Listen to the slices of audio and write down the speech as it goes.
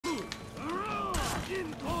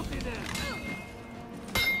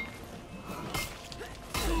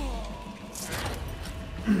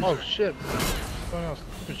Oh shit. What's going on?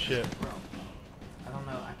 Stupid shit. Bro, I don't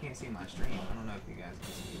know. I can't see my stream. I don't know if you guys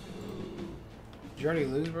can see it. Did you already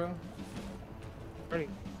lose, bro? Ready?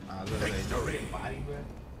 I was gonna say, did you get body, bro?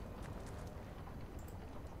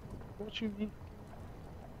 What you mean?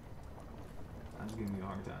 I'm just giving you a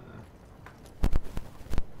hard time, though.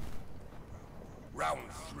 Round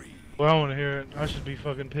 3. Well, I want to hear it. I should be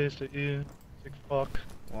fucking pissed at you. Sick fuck.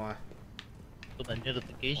 Why? For the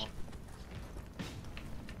notification.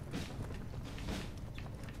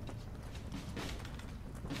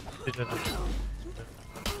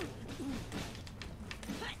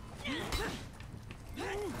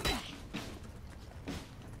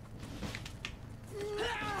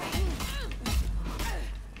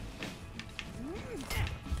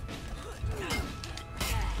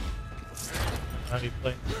 How do you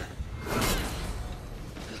play?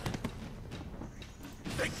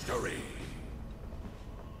 Victory.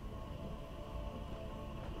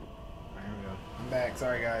 Alright, here we go. I'm back.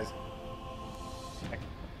 Sorry, guys.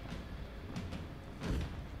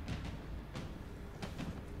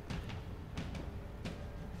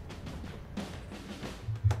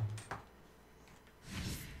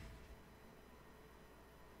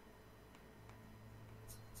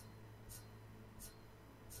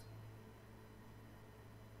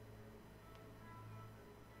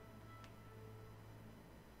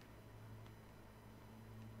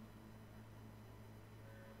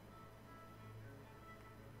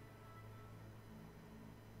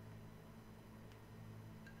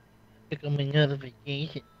 Click on my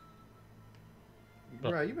notification.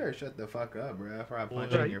 Bro, you better shut the fuck up, bro, before I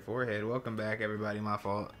punch Bro, you in your forehead. Welcome back, everybody. My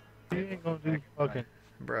fault. You ain't gonna do fucking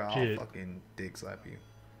Bro, I'll shit. fucking dick slap you.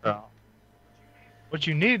 Oh. What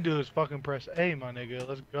you need to do is fucking press A, my nigga.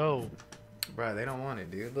 Let's go. Bro, they don't want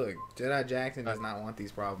it, dude. Look, Jedi Jackson does not want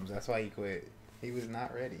these problems. That's why he quit. He was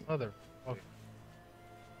not ready. Mother.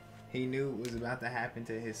 He knew it was about to happen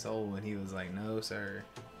to his soul, and he was like, no, sir.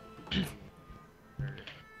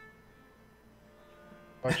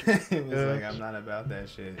 It was like, I'm not about that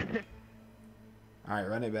shit. Alright,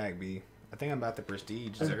 run it back, B. I think I'm about to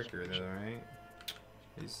prestige Zerker, though, right?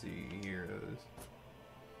 Let's see, heroes.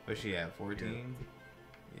 What's she at, 14?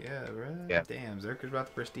 Yeah, bro. Yeah. Damn, Zerker's about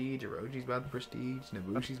to prestige, Orochi's about to prestige,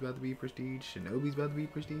 Nabushi's about to be prestige, Shinobi's about to be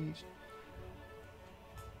prestige.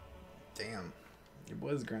 Damn. Your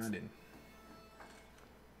boy's grinding.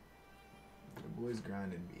 Your boy's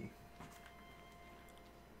grinding, B.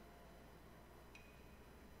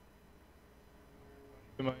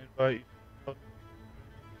 Give my invite.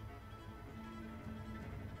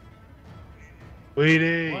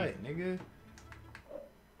 Sweetie. What, nigga?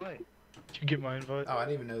 What? Did you get my invite? Oh, I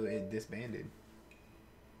didn't even know it disbanded.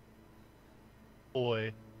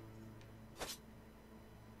 Boy.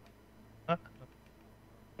 Huh?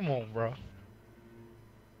 Come on, bro.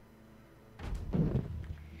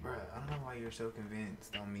 Bruh, I don't know why you're so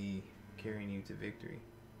convinced on me carrying you to victory.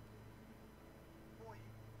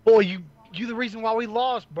 Boy, you the reason why we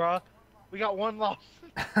lost, bro. We got one loss.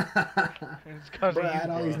 It's 'cause Bro, of I you, had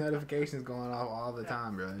all bro. these notifications going off all the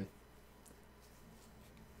time, bro.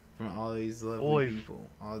 From all these lovely Boy. people.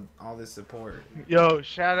 All this support. Yo,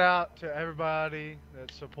 shout out to everybody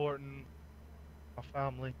that's supporting my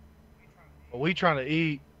family. But we trying to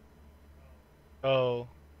eat. So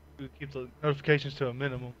we keep the notifications to a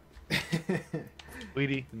minimum.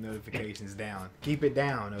 Sweetie. Notifications down. Keep it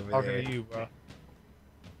down over Talking there. to you, bro.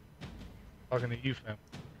 Talking to you, fam.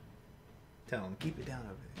 Tell them, keep it down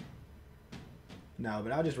over there. No,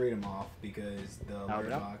 but I'll just read them off because the alert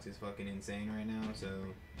box is fucking insane right now, so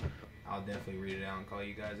I'll definitely read it out and call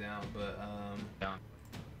you guys out. But,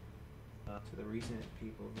 to the recent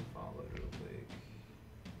people who followed real quick.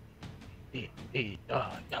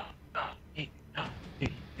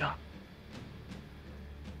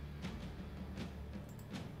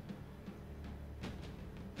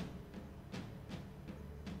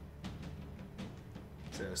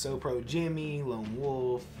 So Pro Jimmy, Lone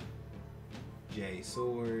Wolf, Jay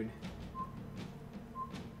Sword,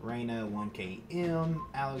 Reyna 1KM,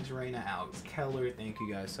 Alex Reyna, Alex Keller. Thank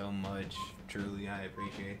you guys so much. Truly, I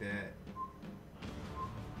appreciate that.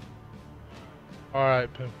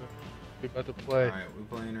 Alright, Pimpin. We about to play. Alright,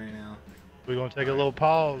 we're playing right now. We're gonna take a little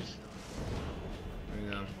pause. Here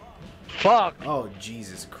we go. Fuck! Oh,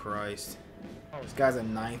 Jesus Christ. This guy's a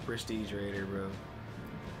 9th Prestige Raider, bro.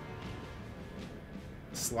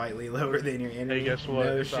 Slightly lower than your enemy. Hey, guess what?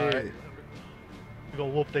 No It's shit. alright. We're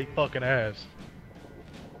gonna whoop they fucking ass.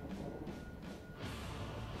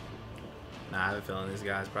 Nah, I have a feeling this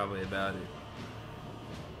guy's probably about it.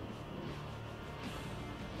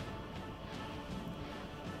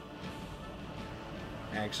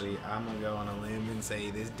 Actually, I'm gonna go on a limb and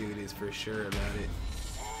say this dude is for sure about it.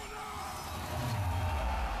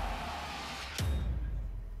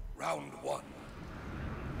 Round one.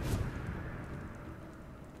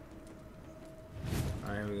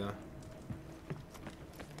 Alright, here we go.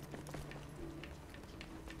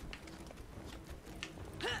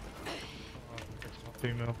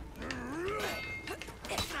 Female.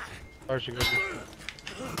 Or she goes.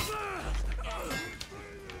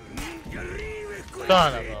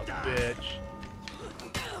 Son of a bitch.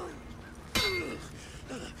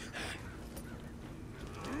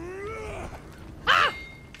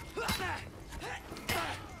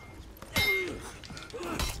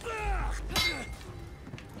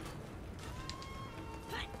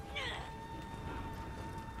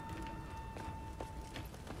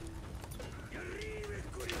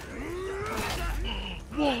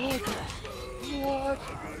 What? What?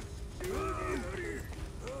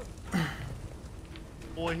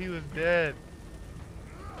 Boy, he was dead.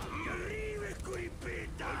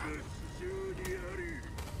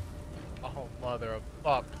 Oh, mother of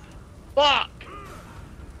fuck. Fuck!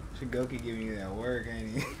 Shigoki giving you that work,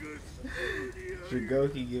 ain't he?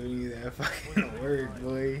 Shigoki giving you that fucking work,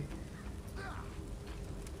 boy.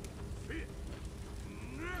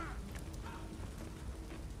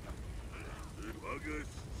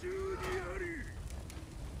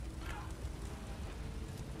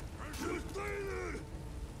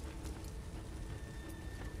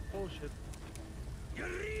 Bullshit.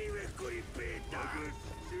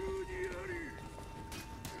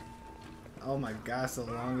 Oh my gosh, the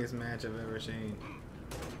longest match I've ever seen.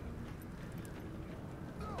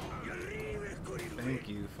 Thank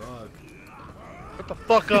you, fuck. Shut the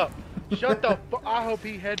fuck up. Shut the fuck. I hope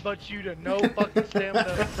he headbutts you to no fucking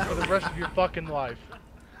stamina for the rest of your fucking life.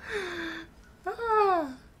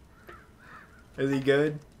 Is he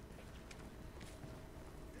good?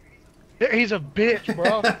 Yeah, he's a bitch,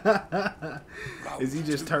 bro. Is he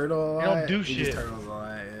just turtle a lot? He don't do He shit. just turtles a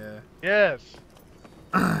lot, yeah. Yes.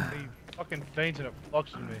 He fucking faints and it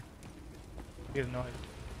fucks with me. He's annoying.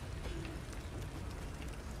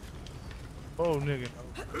 Oh, nigga.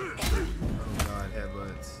 Oh god,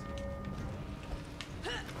 headbutts.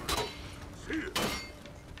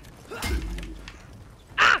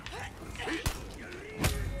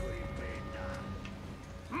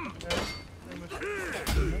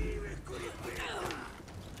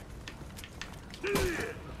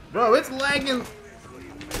 Bro, it's lagging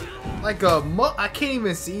like a I can't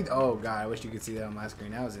even see. Oh god, I wish you could see that on my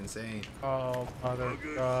screen. That was insane. Oh, mother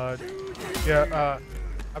god. Yeah,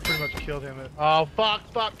 I pretty much killed him. Oh, fuck,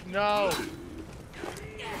 no!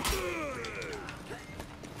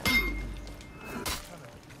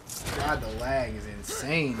 God, the lag is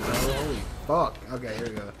insane, bro. Holy fuck. Okay, here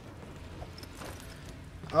we go.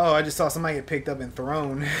 Oh, I just saw somebody get picked up and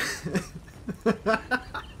thrown.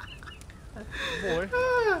 Boy.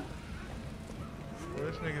 Boy,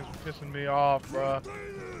 this nigga's pissing me off, bruh.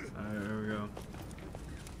 Alright, here we go.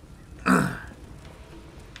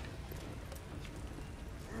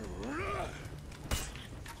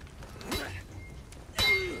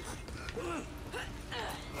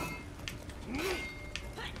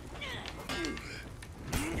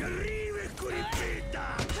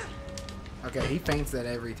 Okay, he faints that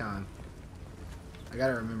every time. I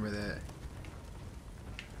gotta remember that.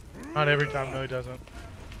 Not every time, no he doesn't.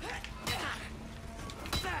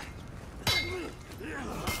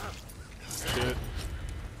 Shit.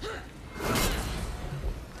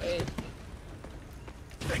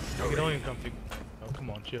 You don't even come pick me up. Oh, come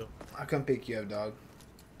on, chill. I'll come pick you up, dog.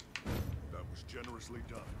 That was generously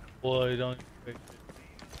done. Boy, don't even pick me.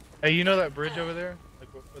 Hey, you know that bridge over there? Like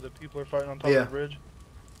where the people are fighting on top Yeah. of the bridge?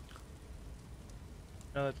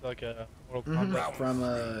 No, that's like a Mortal Kombat. From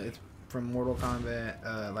it's from Mortal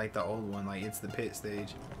Kombat, like the old one, like it's the pit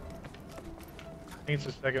stage. I think it's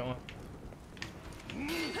the second one.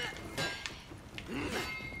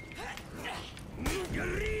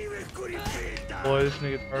 Boy, this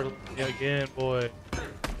nigga's hurdled me again, boy.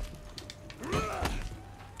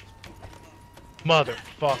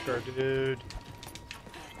 Motherfucker, dude.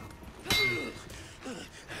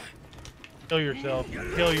 Kill yourself.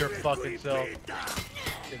 Kill your fucking self.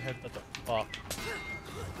 Get head, what the fuck?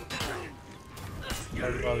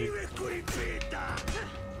 Everybody.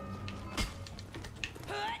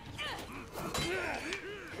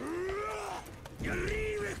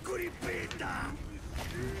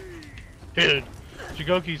 Dude,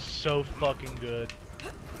 Shigoki's so fucking good.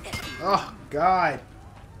 Oh God.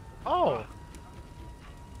 Oh.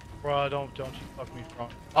 Bruh, don't you fuck me from.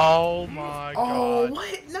 Oh my Oh god.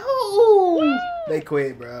 what? No. They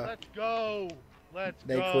quit, bro. Let's go. Let's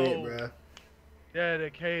They go. quit, bro.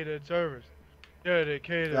 Dedicated service.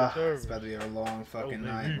 Dedicated Ugh, service. it's about to be a long fucking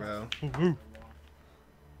night, baby. bro. Woo-hoo.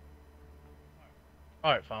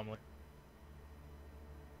 Alright, family.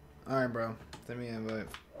 Alright, bro. Send me an invite.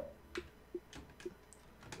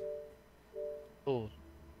 Cool.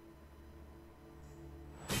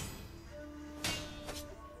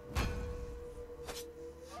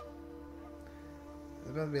 It's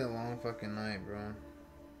about to be a long fucking night, bro.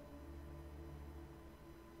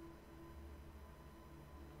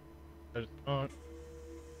 There's not.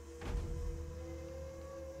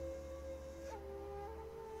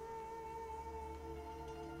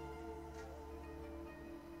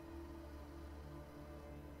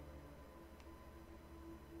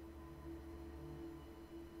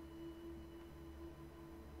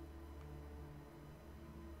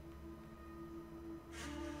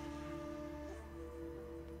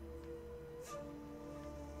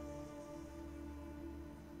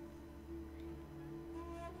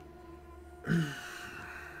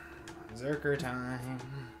 Zerker time.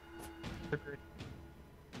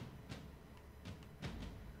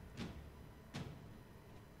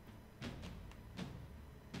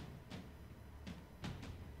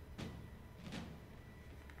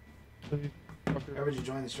 Whoever you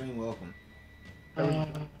join the stream, welcome.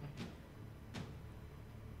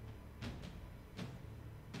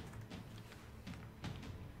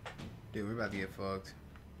 Dude, we're about to get fucked.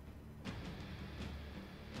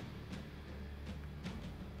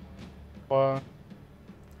 Why?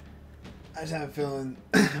 I just have a feeling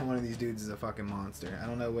one of these dudes is a fucking monster. I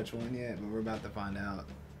don't know which one yet, but we're about to find out.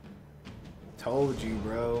 Told you,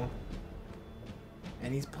 bro.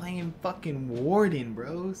 And he's playing fucking Warden,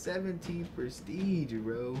 bro. 17th prestige,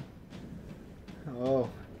 bro. Oh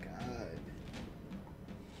my god.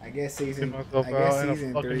 I guess season 3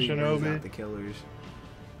 brings out the killers.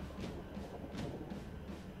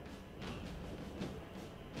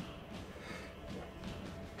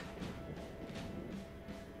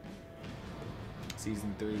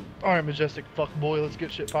 Season 3. Alright, Majestic fuck boy, let's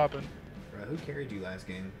get shit popping. Bro, who carried you last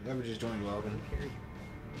game? Whoever just joined, welcome. Who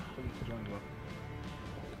joined, welcome.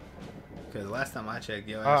 Because last time I checked,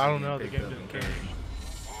 yo, I don't know, the game didn't finish.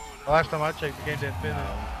 The last time I checked, the game didn't finish.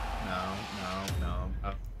 No.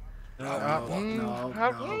 Round I one.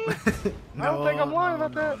 don't think I'm lying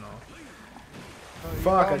about that.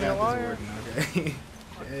 Fuck, I call me a got liar? this working,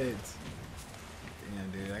 okay. Shit. Damn,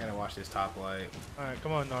 dude, I gotta watch this top light. Alright,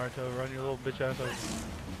 come on, Naruto, run your little bitch ass over.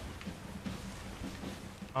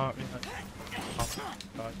 Oh,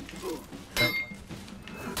 God.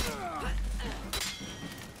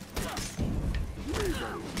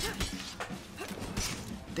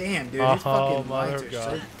 Damn, dude, these fucking mother lights are so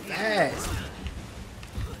God. fast.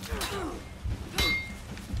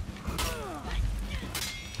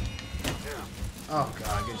 Oh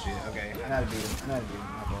god, good shit. Okay, I know how to do it. My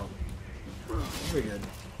fault. We're good.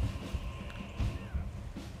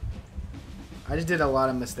 I just did a lot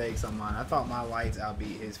of mistakes on mine. I thought my lights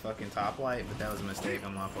outbeat his fucking top light, but that was a mistake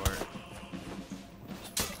on my part.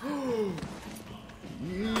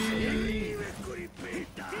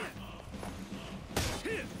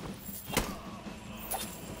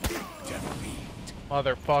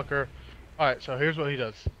 Motherfucker. Alright, so here's what he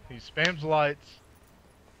does. He spams lights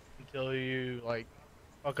until you, like,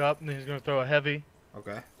 fuck up, and then he's gonna throw a heavy.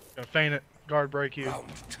 Okay. He's gonna feint it, guard break you, Round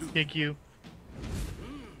 2. kick you.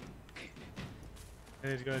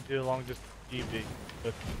 And he's gonna do a long distance EV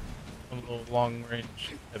with some little long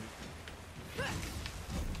range heavy.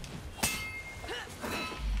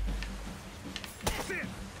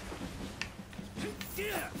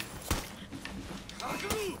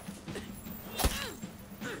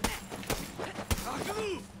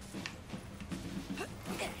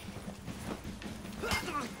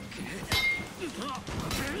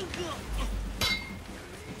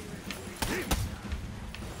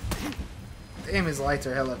 Damn, his lights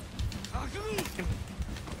are hella.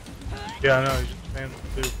 Yeah, I know, he's just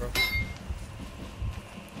spamming the two, bro.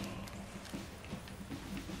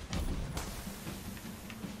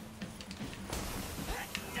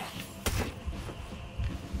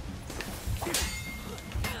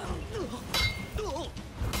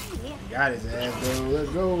 Got his ass, bro. Let's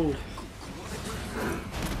go.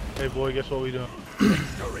 Hey boy, guess what we doing?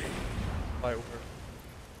 Light work.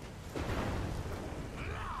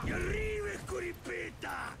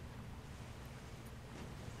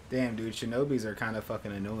 Damn, dude, Shinobis are kind of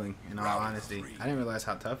fucking annoying, in all honesty. I didn't realize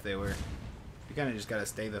how tough they were. You kind of just gotta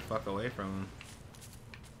stay the fuck away from them.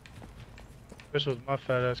 This was my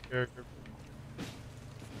fat ass character.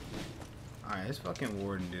 Alright, this fucking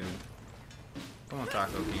Warden, dude. Come on,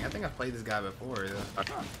 Taco King. I think I've played this guy before, though.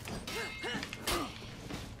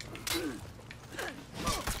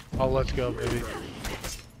 Oh, let's go, baby. That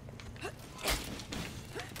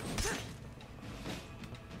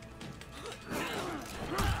was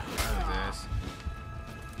this.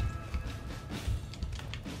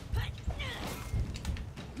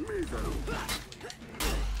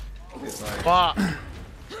 It's like, Fuck.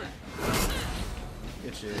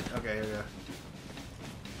 good shit. Okay, here we go.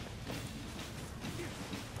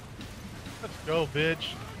 Let's go,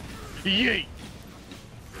 bitch. Yeet.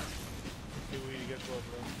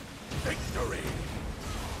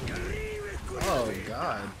 Oh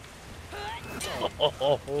god.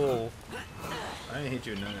 Oh. I didn't hit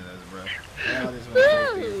you with none of those, bro. Now this went straight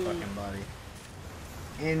through your fucking body.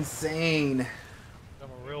 Insane. I'm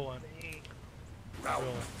a real one. Round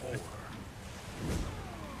Real one.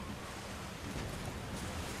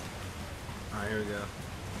 4. Alright, here we go.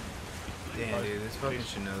 Damn, dude, this fucking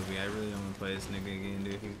Shinobi. I really don't want to play this nigga again,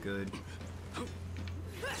 dude. He's good.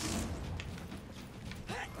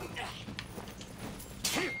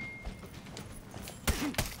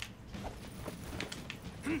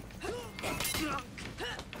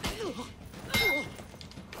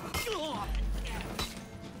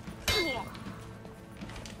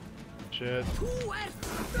 Shit.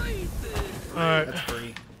 Alright. That's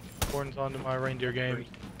free. Gordon's onto my reindeer game.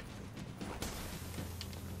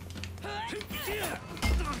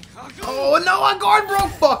 Oh no, my guard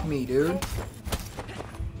broke! Fuck me, dude.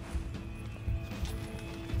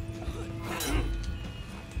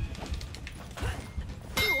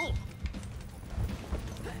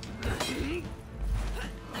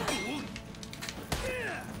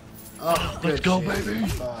 Oh, Let's good go, shit. baby.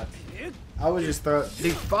 Fuck. I was just throw.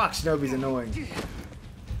 Dude, fuck, Shinobi's annoying.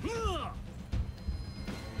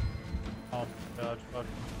 Oh my god, fuck.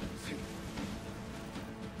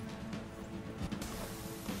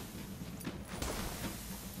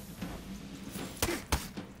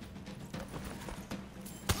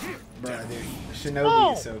 Bro, dude, Shinobi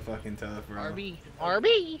Oh. is so fucking tough, bro. RB.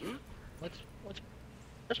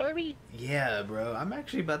 What's RB? Yeah, bro. I'm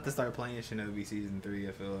actually about to start playing Shinobi Season 3,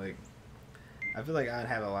 I feel like. I feel like I'd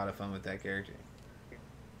have a lot of fun with that character.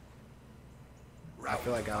 I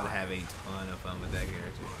feel like I would have a ton of fun with that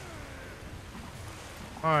character.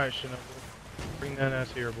 Alright, Shinobu. Bring that ass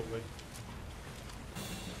here, boy.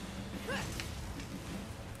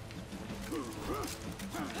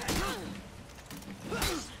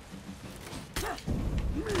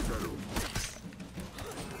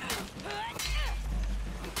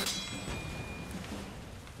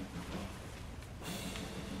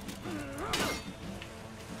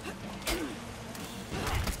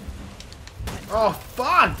 Oh,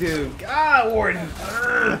 fuck, dude. God, Warden.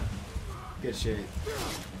 Ugh. Good shit.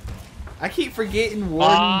 I keep forgetting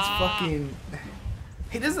Warden's fucking...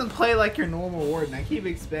 He doesn't play like your normal Warden. I keep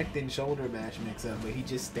expecting shoulder bash mix-up, but he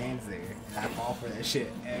just stands there. And I fall for that shit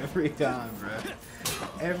every time, bro.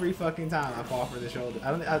 Every fucking time I fall for the shoulder.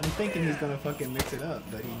 I'm thinking he's gonna fucking mix it up,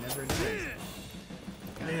 but he never does.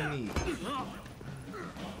 Kinda neat.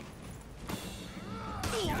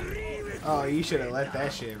 Oh, you should have let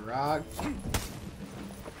that shit rock.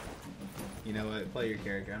 You know what? Play your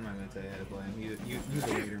character. I'm not gonna tell you how to play him. You the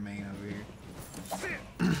leader main over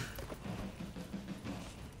here.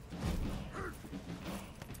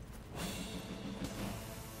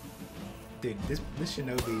 Dude, this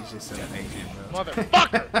Shinobi is just so patient, bro.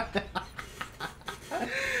 Motherfucker!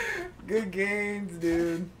 Good games,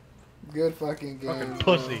 dude. Good fucking games. Fucking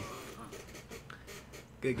bro. pussy.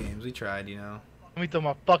 Good games. We tried, you know. Let me throw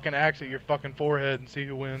my fucking axe at your fucking forehead and see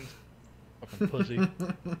who wins. Fucking pussy.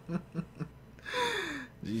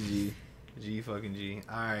 GG. G fucking G.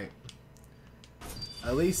 Alright.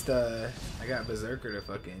 At least I got Berserker to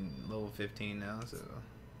fucking level 15 now, so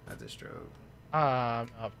that's a stroke. I'm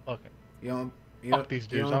not fucking. You Fuck don't these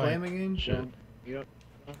you dudes. don't I play ain't him again? shit. Yep.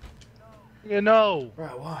 Yeah, no. Bro,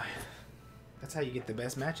 why? That's how you get the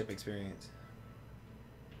best matchup experience.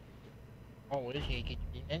 Oh, what is he?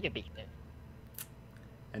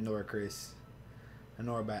 Ignore Chris.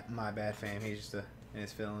 Ignore my bad fam. He's just in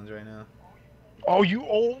his feelings right now. Oh, you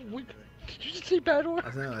old. Did you just say bad word?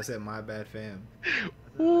 I said my bad fam.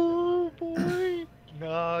 Oh boy.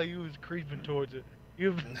 Nah, you was creeping towards it.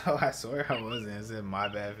 You. No, I swear I wasn't. I said my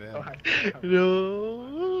bad fam.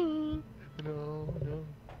 No. No.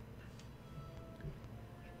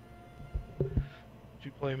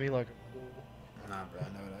 You play me like a fool. Nah, bro. I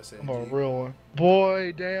know what I said. I'm a G. real one.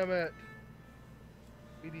 Boy, damn it.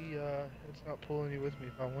 Sweetie, it's not pulling you with me,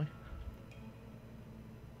 probably.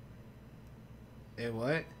 It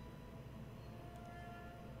what?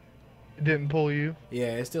 It didn't pull you.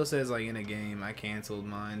 Yeah, it still says like in a game. I canceled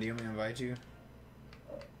mine. Do you want me to invite you?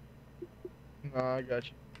 Nah, I got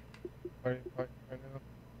you. Right now.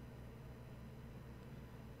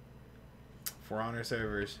 For Honor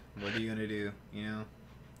servers, what are you gonna do? You know?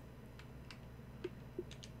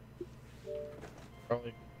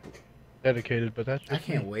 Probably dedicated, but that's I just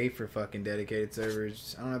can't me. wait for fucking dedicated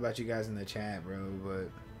servers. I don't know about you guys in the chat, bro, but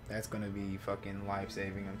that's gonna be fucking life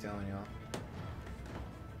saving. I'm telling y'all.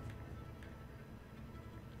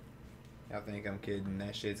 Y'all think I'm kidding?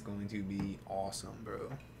 That shit's going to be awesome, bro.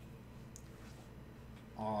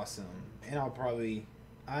 Awesome. And I'll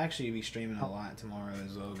actually be streaming a lot tomorrow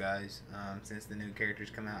as well, guys. Since the new characters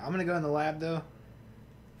come out, I'm gonna go in the lab though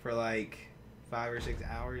for like 5 or 6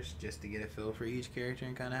 hours just to get a feel for each character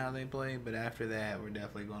and kind of how they play. But after that, we're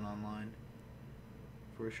definitely going online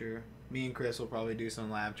for sure. Me and Chris will probably do some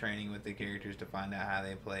lab training with the characters to find out how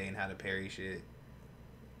they play and how to parry shit.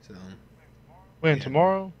 So. When yeah.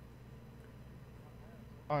 tomorrow?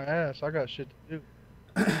 My ass, I got shit to do.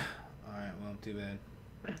 Alright, well, too bad.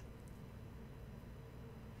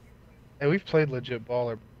 Hey, we've played legit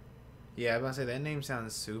baller. Yeah, I was about to say, that name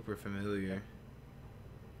sounds super familiar.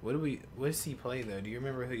 What does he play, though? Do you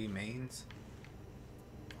remember who he mains?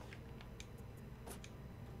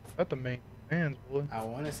 That's the main fans, boy. I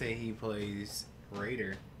want to say he plays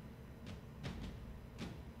Raider.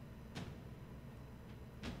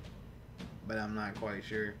 But I'm not quite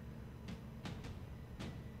sure.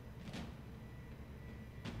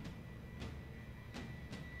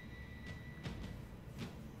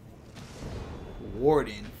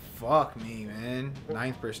 Warden. Fuck me, man.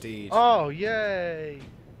 9th prestige. Oh, yay!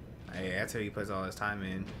 Hey, that's who he puts all his time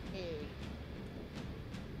in.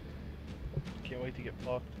 Can't wait to get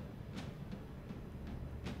fucked.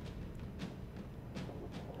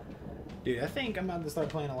 Dude, I think I'm about to start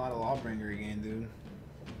playing a lot of Lawbringer again, dude.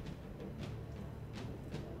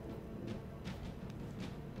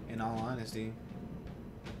 In all honesty.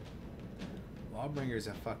 Lawbringer's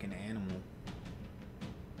a fucking animal.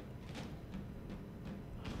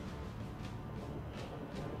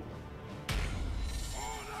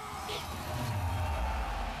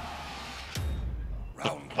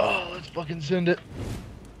 Oh, let's fucking send it.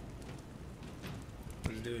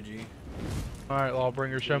 Let's do it, G. Alright,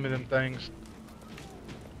 Lawbringer, show me them things.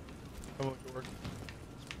 Show me what you're working.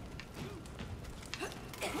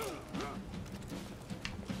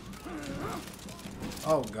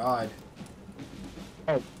 Oh, God.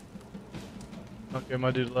 Oh. Okay,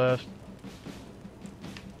 my dude left.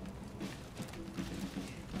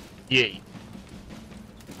 Yay.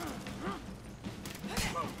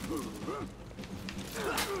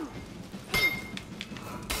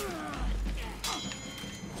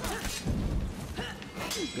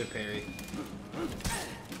 Good parry.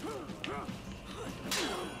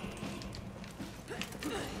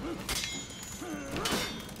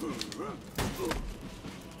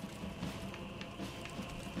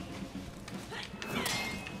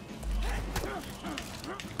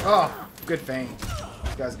 Oh, good feint.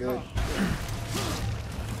 This guy's good.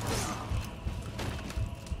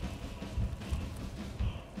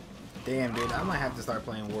 Damn, dude, I might have to start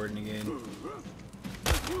playing Warden again.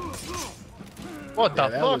 What the Yeah,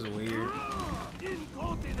 that fuck? was weird.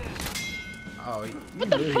 Oh, you What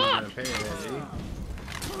the knew he was fuck? gonna parry that, dude.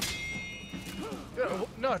 Yeah,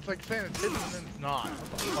 no, it's like saying it's hidden and then it's not.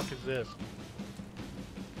 What the fuck is this?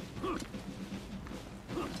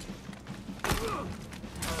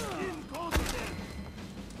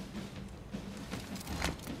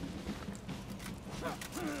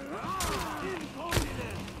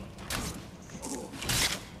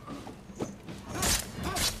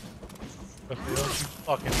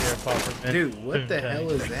 Fucking dare popper, man. Dude, what the hell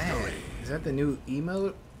is that? Is that the new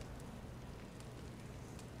emote?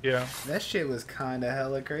 Yeah. That shit was kinda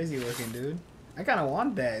hella crazy looking, dude. I kinda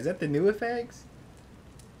want that. Is that the new effects?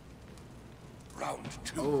 Round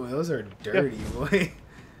 2. Oh, those are dirty, boy.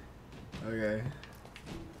 Okay.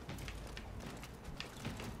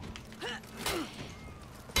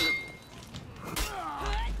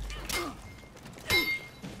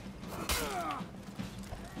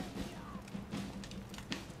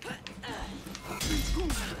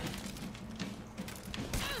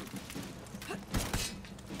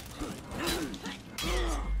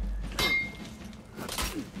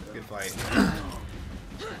 Good fight.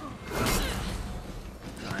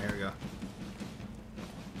 Alright, here we go.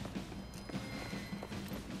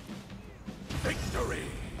 Victory.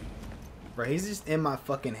 Bro, he's just in my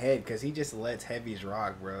fucking head because he just lets heavies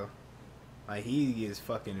rock, bro. Like, he is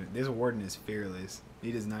fucking... This Warden is fearless.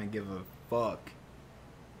 He does not give a fuck.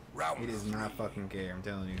 Round He does not 3. fucking care, I'm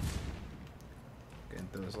telling you. Gonna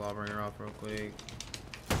throw this Lawbringer off real quick.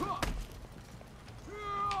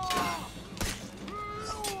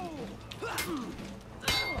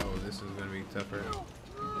 Oh, this is gonna be tougher.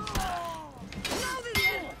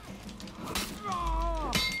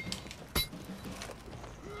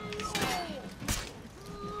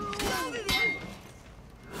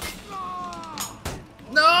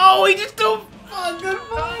 No, he just don't. Oh, good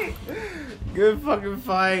fight. Good fucking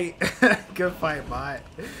fight. Good fight, bot.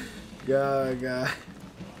 God.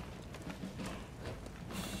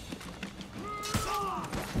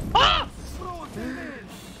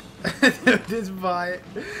 This bot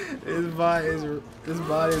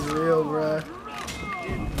is real, bruh.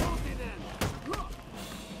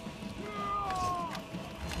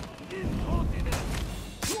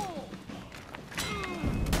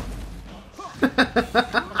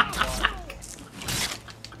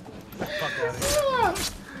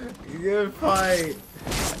 Good fight.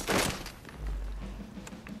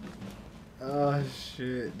 Oh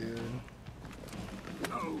shit, dude.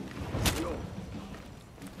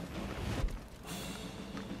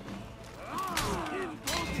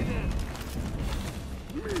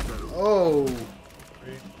 Oh.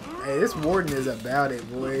 Hey, this warden is about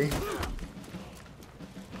it, boy.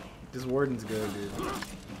 This warden's good, dude.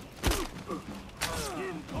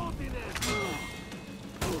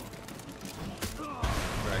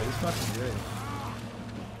 Right, he's fucking good.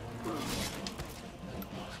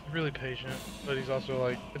 He's really patient, but he's also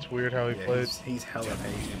like, it's weird how he plays. He's hella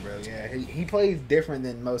patient, bro. Yeah, he plays different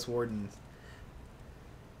than most wardens.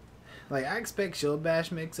 Like, I expect Shield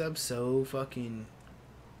Bash mix-up so fucking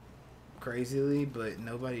crazily, but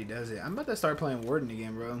nobody does it. I'm about to start playing Warden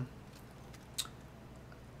again, bro.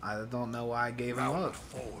 I don't know why I gave him Round up.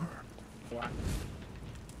 4.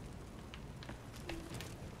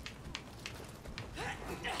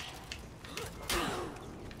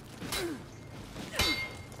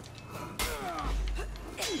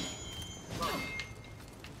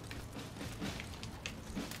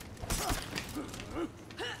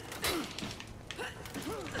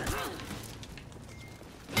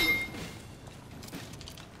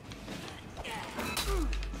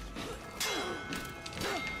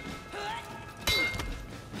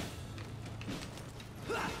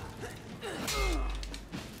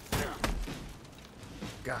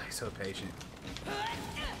 God, he's so patient.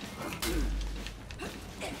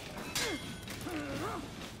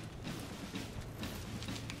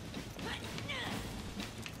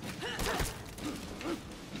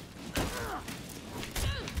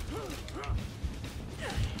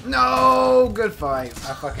 No, good fight.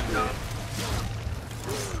 I fucking did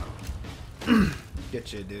it. Good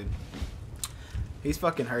shit, dude. He's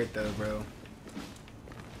fucking hurt though, bro.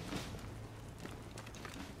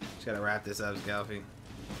 Just gotta wrap this up, Scalfy.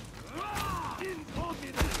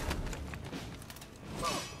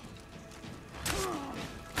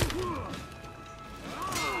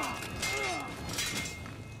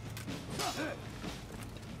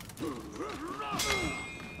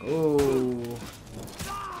 Oh.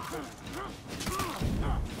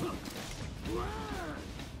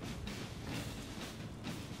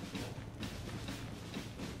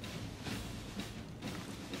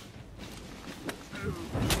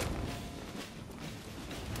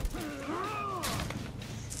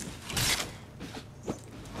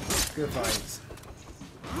 Good fights.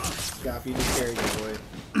 Scalfy just carried you, boy.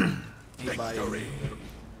 He bodied me.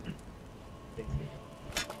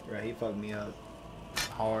 Right, he fucked me up.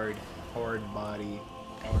 Hard body.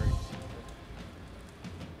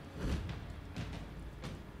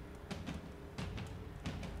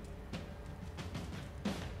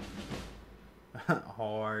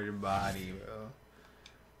 Hard body, bro.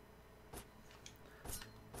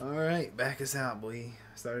 Alright, back us out, boy.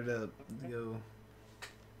 Start it up. Let's go.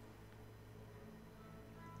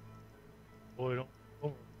 Boy, don't.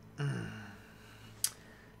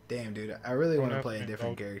 Damn, dude. I really want to have play to a be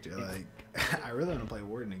different involved. character. Like, I really want to play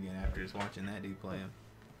Warden again after just watching that dude play him.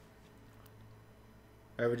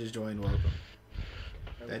 Whoever just joined, welcome.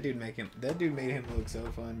 That dude made him look so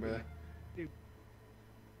fun, bro.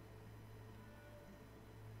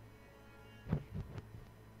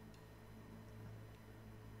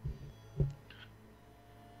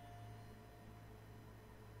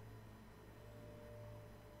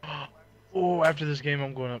 Oh, after this game,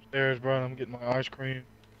 I'm going upstairs, bro. And I'm getting my ice cream.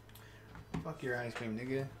 Fuck your ice cream,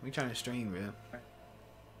 nigga. We trying to stream, bro.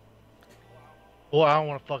 Well, I don't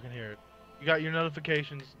want to fucking hear it. You got your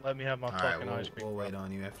notifications. Let me have my Alright, fucking ice cream. we'll wait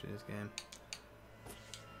on you after this game.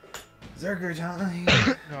 Zerker time.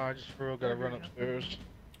 No, I just for real gotta run upstairs.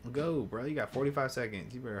 Go, bro. You got 45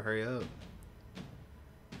 seconds. You better hurry up.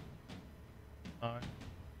 Alright.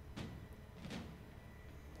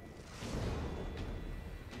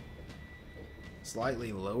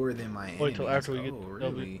 Slightly lower than my enemies. Wait till after we get oh, the really?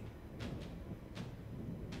 W.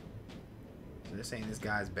 So they're saying this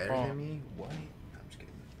guy's better Oh. than me? What? I'm just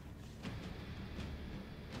kidding.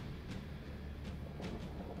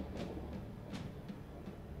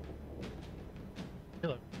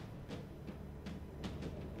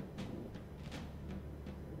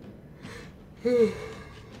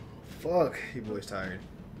 Fuck, you boys tired.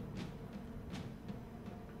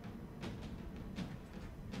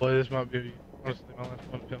 Boy, this might be honestly my last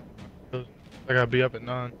one film. I gotta be up at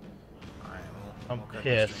 9. Alright, well, I'm we'll cut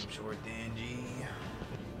this pissed. stream short then, G.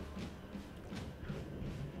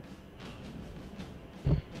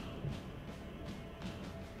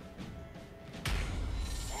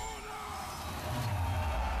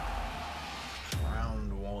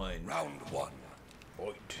 Round 1. Round 1.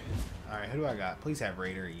 Fight. Alright, who do I got? Please have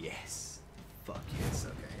Raider. Yes. Fuck yes.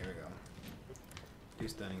 Okay, here we go. Do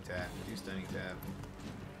stunning tap. Do stunning tap.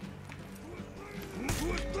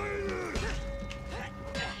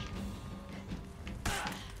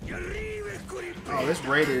 Oh, this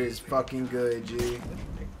Raider is fucking good, G.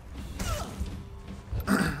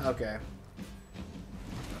 Okay.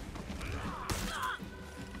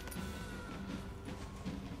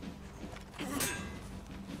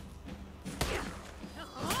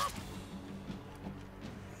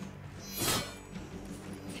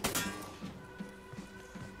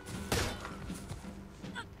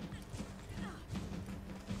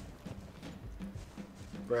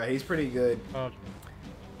 Bruh, he's pretty good.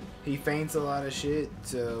 He feints a lot of shit,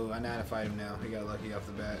 so I know how to fight him now. He got lucky off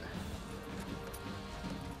the bat.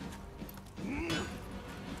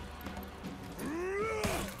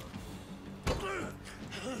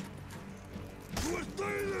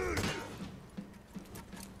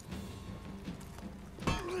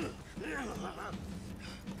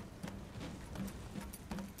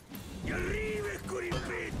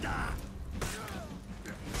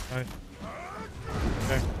 Nice.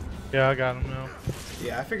 Okay. Yeah, I got him now.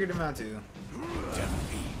 Yeah, I figured him out too.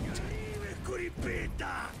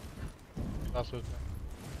 That's okay.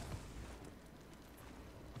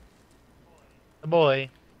 The boy.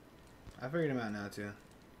 I figured him out now too.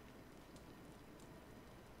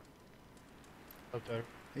 Okay.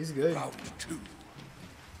 He's good. Round 2.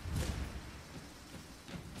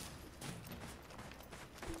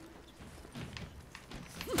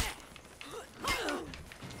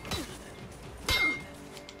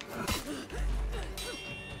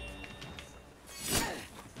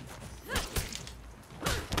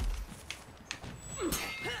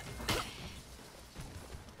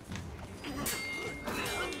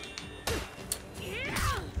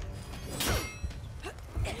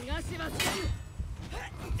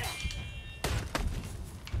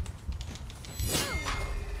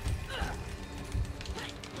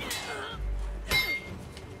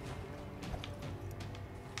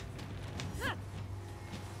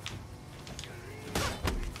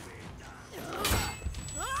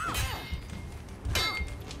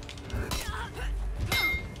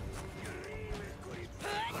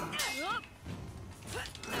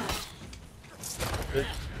 Good.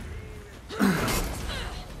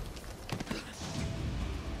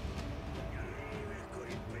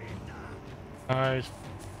 Nice.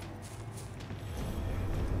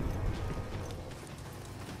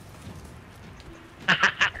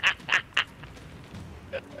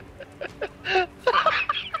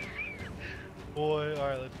 Boy,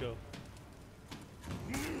 alright, let's go.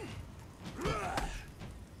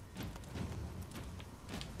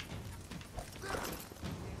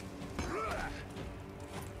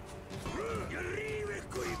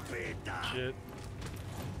 Shit.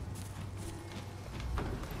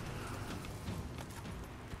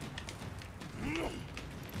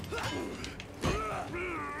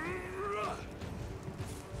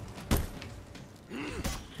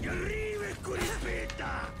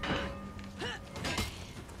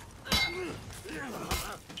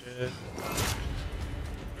 Shit.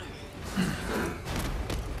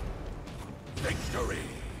 Victory.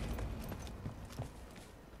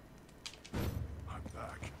 I'm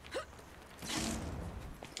back.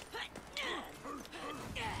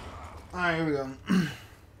 Alright, here we go.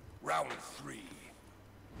 Round 3.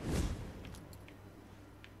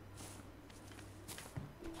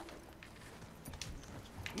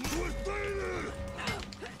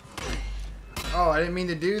 Oh, I didn't mean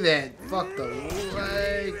to do that. Fuck the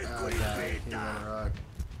leg. Oh, God. He's on a rock.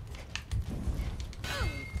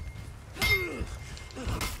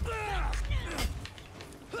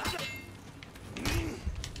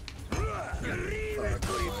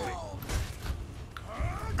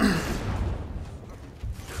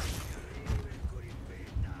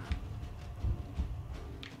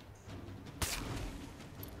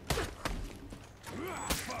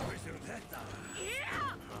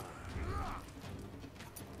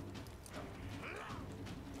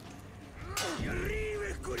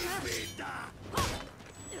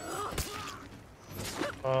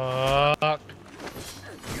 Fuck.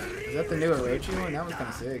 Is that the new Orochi one? That was kind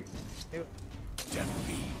of sick.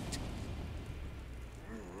 Defeat.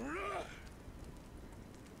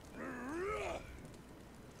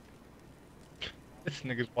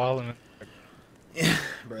 this nigga's wilding. Yeah,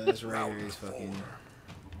 bro, this Raider is fucking.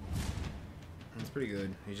 That's pretty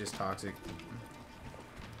good. He's just toxic.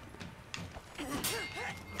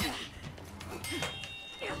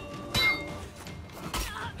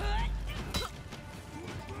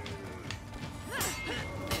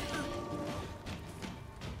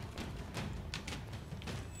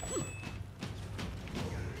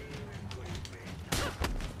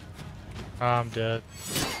 I'm dead.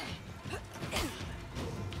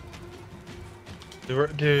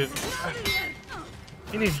 Dude,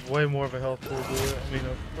 he needs way more of a health pool, dude. I mean,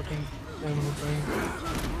 a fucking animal thing.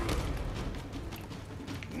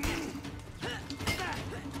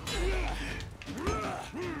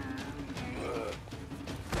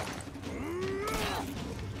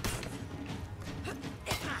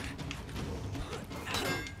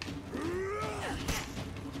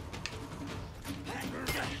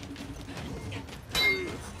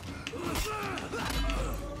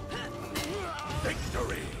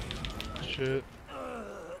 Victory! Shit.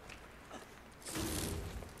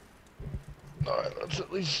 Alright, let's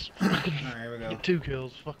at least fucking Alright, here we go. get 2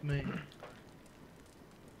 kills. Fuck me.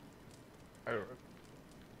 Alright.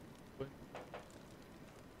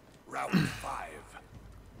 Round 5.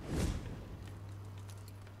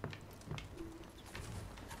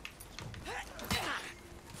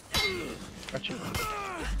 Got you.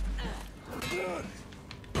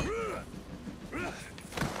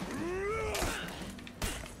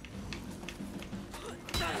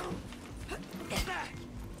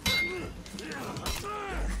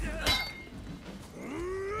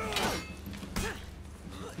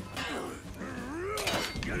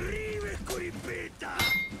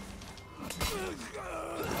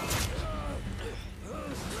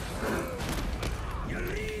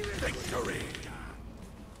 Victory!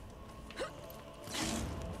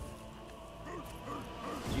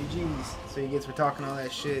 GG's. So he gets for talking all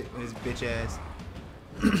that shit with his bitch ass.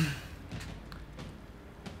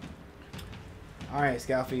 Alright,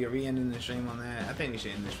 Scalfy, are we ending the stream on that? I think we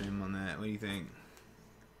should end the stream on that. What do you think?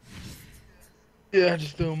 Yeah, I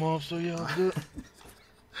just threw him off, so yeah, let's do it.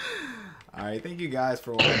 Alright, thank you guys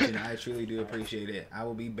for watching. I truly do appreciate it. I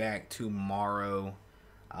will be back tomorrow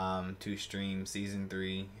to stream Season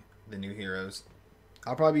 3, The New Heroes.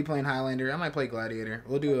 I'll probably be playing Highlander. I might play Gladiator.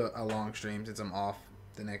 We'll do a long stream since I'm off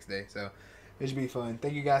the next day. So it should be fun.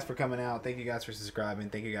 Thank you guys for coming out. Thank you guys for subscribing.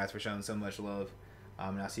 Thank you guys for showing so much love.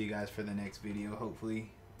 And I'll see you guys for the next video, hopefully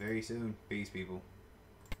very soon. Peace, people.